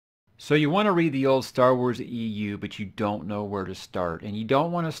So you want to read the old Star Wars EU, but you don't know where to start. And you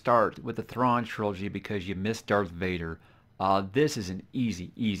don't want to start with the Thrawn trilogy because you missed Darth Vader. This is an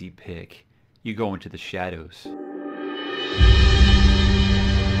easy, easy pick. You go into the shadows.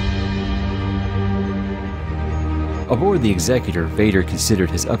 Aboard the Executor, Vader considered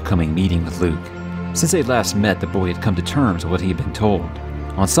his upcoming meeting with Luke. Since they last met, the boy had come to terms with what he had been told.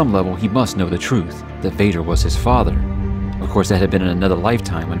 On some level, he must know the truth, that Vader was his father. Of course, that had been in another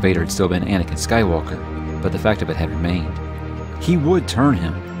lifetime when Vader had still been Anakin Skywalker, but the fact of it had remained. He would turn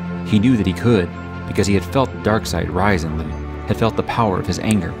him. He knew that he could, because he had felt the dark side rise in Luke, had felt the power of his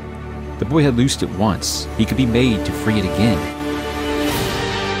anger. The boy had loosed it once. He could be made to free it again.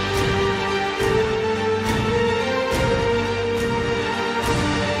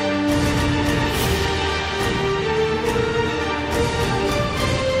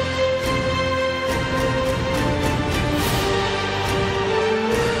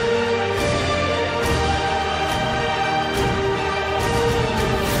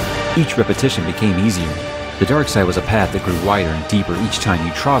 Each repetition became easier. The dark side was a path that grew wider and deeper each time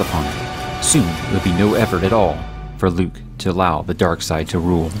you trod upon it. Soon, it would be no effort at all for Luke to allow the dark side to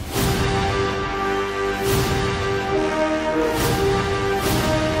rule.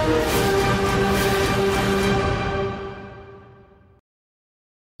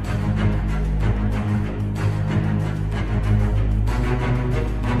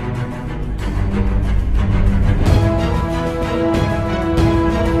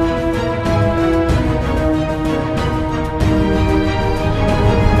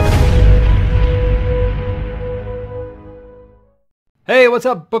 Hey, what's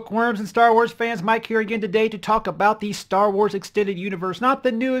up, bookworms and Star Wars fans? Mike here again today to talk about the Star Wars Extended Universe. Not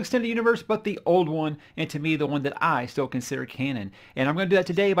the new Extended Universe, but the old one, and to me, the one that I still consider canon. And I'm going to do that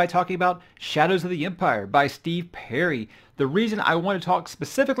today by talking about Shadows of the Empire by Steve Perry. The reason I want to talk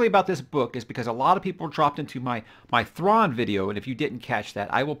specifically about this book is because a lot of people dropped into my Thrawn video, and if you didn't catch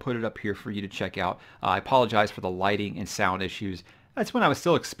that, I will put it up here for you to check out. I apologize for the lighting and sound issues. That's when I was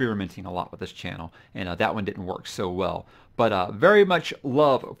still experimenting a lot with this channel, and that one didn't work so well. But very much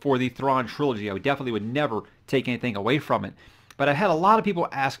love for the Thrawn trilogy. I definitely would never take anything away from it. But I had a lot of people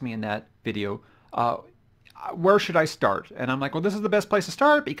ask me in that video, where should I start? And I'm like, well, this is the best place to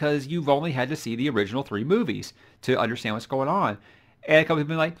start because you've only had to see the original 3 movies to understand what's going on. And a couple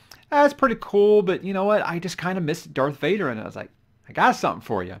people like, that's pretty cool, but you know what? I just kind of missed Darth Vader. And I was like, I got something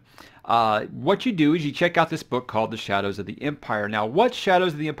for you. What you do is you check out this book called The Shadows of the Empire. Now, what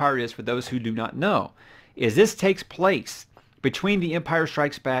Shadows of the Empire is, for those who do not know, is this takes place between The Empire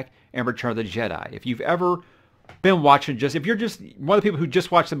Strikes Back and Return of the Jedi. If you've ever been watching, if you're just one of the people who just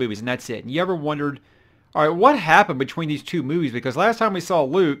watch the movies and that's it, and you ever wondered, all right, what happened between these 2 movies? Because last time we saw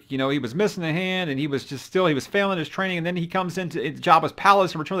Luke, you know, he was missing a hand and he was failing his training, and then he comes into Jabba's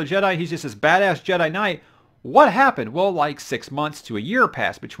palace in Return of the Jedi. He's just this badass Jedi Knight. What happened? Well, like 6 months to a year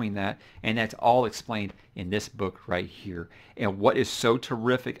passed between that, and that's all explained in this book right here. And what is so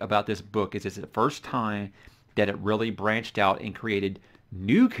terrific about this book is it's the first time that it really branched out and created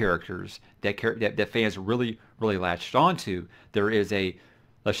new characters that fans really latched onto. There is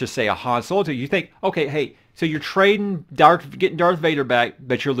let's just say a Han Solo. You think, okay, hey, so you're getting Darth Vader back,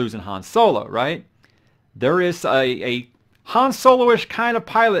 but you're losing Han Solo, right? There is a Han Solo-ish kind of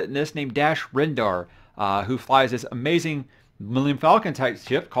pilot in this named Dash Rendar, who flies this amazing Millennium Falcon type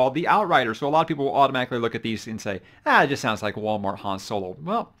ship called the Outrider. So a lot of people will automatically look at these and say, it just sounds like Walmart Han Solo.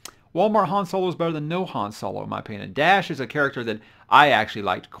 Well, Walmart Han Solo is better than no Han Solo, in my opinion. Dash is a character that I actually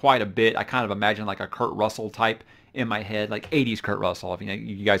liked quite a bit. I kind of imagine like a Kurt Russell type in my head, like 80s Kurt Russell. If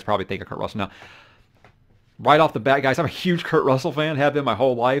you guys probably think of Kurt Russell. Now, right off the bat, guys, I'm a huge Kurt Russell fan, have been my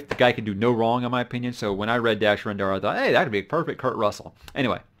whole life. The guy can do no wrong, in my opinion. So when I read Dash Rendar, I thought, hey, that could be a perfect Kurt Russell.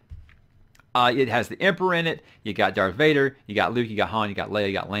 Anyway, it has the Emperor in it. You got Darth Vader. You got Luke. You got Han. You got Leia.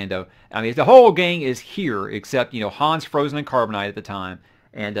 You got Lando. I mean, the whole gang is here, except, Han's frozen in carbonite at the time.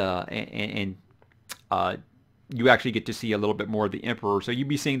 And you actually get to see a little bit more of the Emperor. So you'd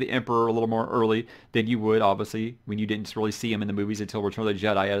be seeing the Emperor a little more early than you would, obviously, when you didn't really see him in the movies until Return of the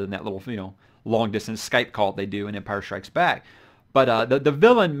Jedi, other than that little, long-distance Skype call they do in Empire Strikes Back. But the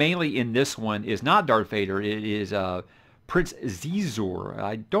villain mainly in this one is not Darth Vader. It is Prince Xizor.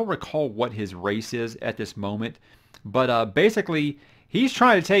 I don't recall what his race is at this moment. But basically, he's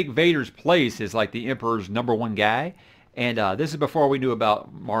trying to take Vader's place as like the Emperor's #1 guy. And this is before we knew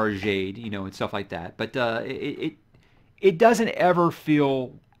about Mara Jade, and stuff like that. But it doesn't ever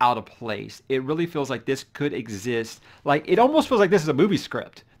feel out of place. It really feels like this could exist. Like, it almost feels like this is a movie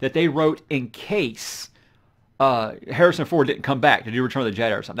script that they wrote in case Harrison Ford didn't come back to do Return of the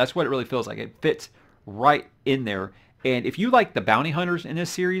Jedi or something. That's what it really feels like. It fits right in there. And if you like the bounty hunters in this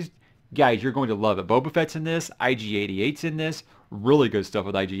series, guys, you're going to love it. Boba Fett's in this. IG-88's in this. Really good stuff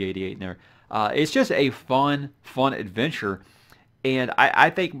with IG-88 in there. It's just a fun adventure. And I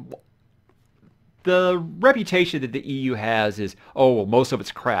think the reputation that the EU has is, oh, well, most of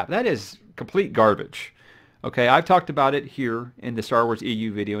it's crap. That is complete garbage. Okay, I've talked about it here in the Star Wars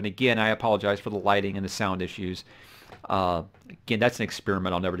EU video. And again, I apologize for the lighting and the sound issues. Again, that's an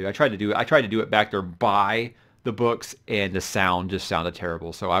experiment I'll never do. I tried to do it back there by the books, and the sound just sounded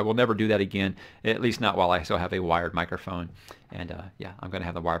terrible. So I will never do that again, at least not while I still have a wired microphone. And yeah, I'm going to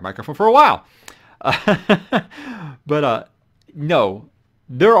have the wired microphone for a while. But no,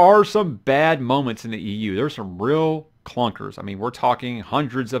 there are some bad moments in the EU. There's some real clunkers. I mean, we're talking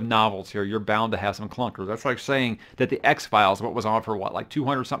hundreds of novels here. You're bound to have some clunkers. That's like saying that the X-Files, what was on for what, like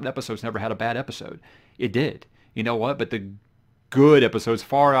 200-something episodes, never had a bad episode. It did. You know what? But the good episodes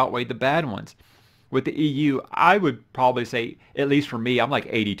far outweighed the bad ones. With the EU, I would probably say, at least for me, I'm like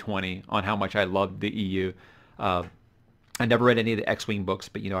 80-20 on how much I loved the EU. I never read any of the X-Wing books,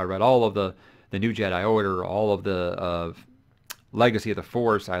 but, you know, I read all of the New Jedi Order, all of the Legacy of the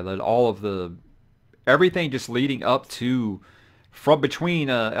Force. I read all of the, everything just leading up to, from between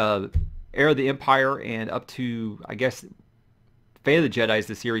Heir of the Empire and up to, I guess, Fate of the Jedi is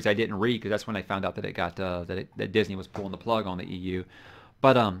the series I didn't read, because that's when I found out that it got, that Disney was pulling the plug on the EU.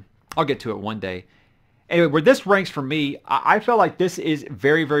 But I'll get to it one day. Anyway, where this ranks for me, I feel like this is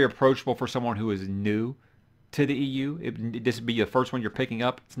very, very approachable for someone who is new to the EU. This would be the first one you're picking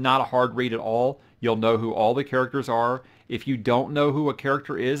up. It's not a hard read at all. You'll know who all the characters are. If you don't know who a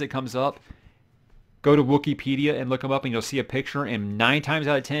character is that comes up, go to Wikipedia and look them up, and you'll see a picture, and 9 times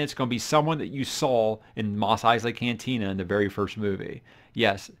out of 10, it's going to be someone that you saw in Mos Eisley Cantina in the very first movie.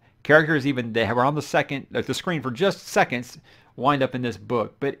 Yes, characters even they were on the screen for just seconds, wind up in this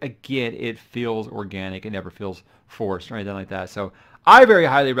book. But again, it feels organic. It never feels forced or anything like that. So I very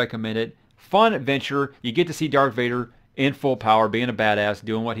highly recommend it. Fun adventure. You get to see Darth Vader in full power, being a badass,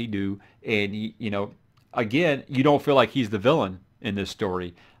 doing what he do. And, you know, again, you don't feel like he's the villain in this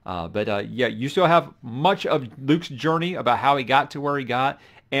story. But yeah, you still have much of Luke's journey about how he got to where he got.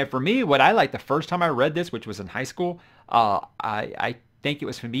 And for me, what I liked the first time I read this, which was in high school, I think it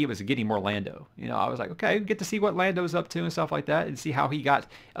was, for me, it was getting more Lando. You know, I was like, okay, get to see what Lando's up to and stuff like that, and see how he got,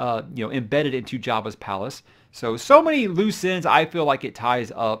 you know, embedded into Jabba's palace. So many loose ends. I feel like it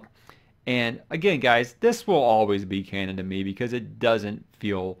ties up. And again, guys, this will always be canon to me because it doesn't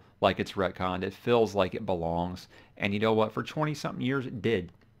feel like it's retconned. It feels like it belongs. And you know what? For 20-something years, it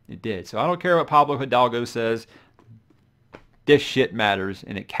did. It did. So I don't care what Pablo Hidalgo says. This shit matters,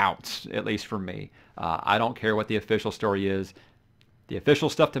 and it counts, at least for me. I don't care what the official story is. The official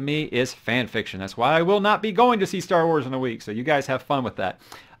stuff to me is fan fiction. That's why I will not be going to see Star Wars in a week. So you guys have fun with that.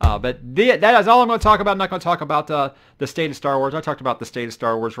 But that is all I'm going to talk about. I'm not going to talk about the state of Star Wars. I talked about the state of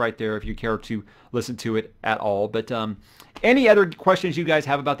Star Wars right there if you care to listen to it at all. But any other questions you guys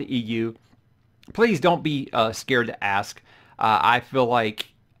have about the EU, please don't be scared to ask. I feel like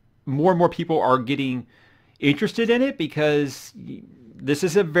more and more people are getting interested in it because this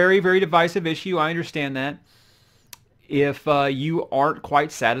is a very, very divisive issue. I understand that. If you aren't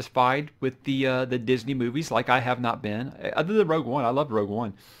quite satisfied with the Disney movies, like I have not been, other than Rogue One, I loved Rogue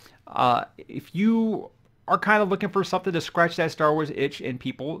One. If you are kind of looking for something to scratch that Star Wars itch, and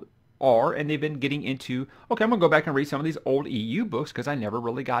people are, and they've been getting into, okay, I'm going to go back and read some of these old EU books because I never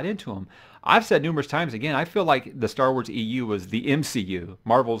really got into them. I've said numerous times, again, I feel like the Star Wars EU was the MCU,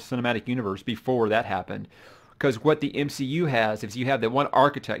 Marvel's Cinematic Universe, before that happened. Because what the MCU has is you have that one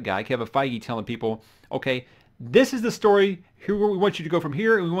architect guy, Kevin Feige, telling people, okay, this is the story. Here we want you to go from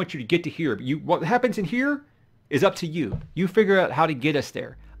here, and we want you to get to here. But what happens in here is up to you. You figure out how to get us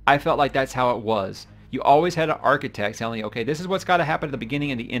there. I felt like that's how it was. You always had an architect telling you, okay, this is what's got to happen at the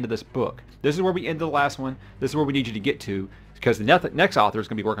beginning and the end of this book. This is where we end the last one. This is where we need you to get to, because the next author is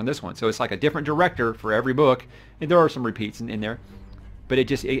going to be working on this one. So it's like a different director for every book, and there are some repeats in there. But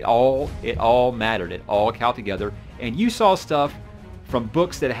it all mattered. It all came together, and you saw stuff from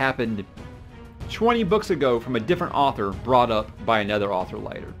books that happened 20 books ago from a different author brought up by another author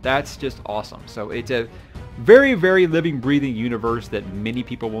later. That's just awesome. So it's a very, very living, breathing universe that many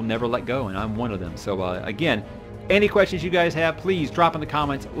people will never let go, and I'm one of them. So again, any questions you guys have, please drop in the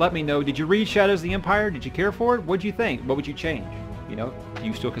comments. Let me know. Did you read Shadows of the Empire? Did you care for it? What did you think? What would you change? You know, do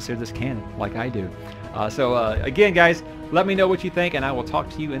you still consider this canon like I do? So again, guys, let me know what you think, and I will talk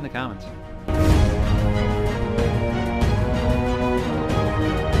to you in the comments.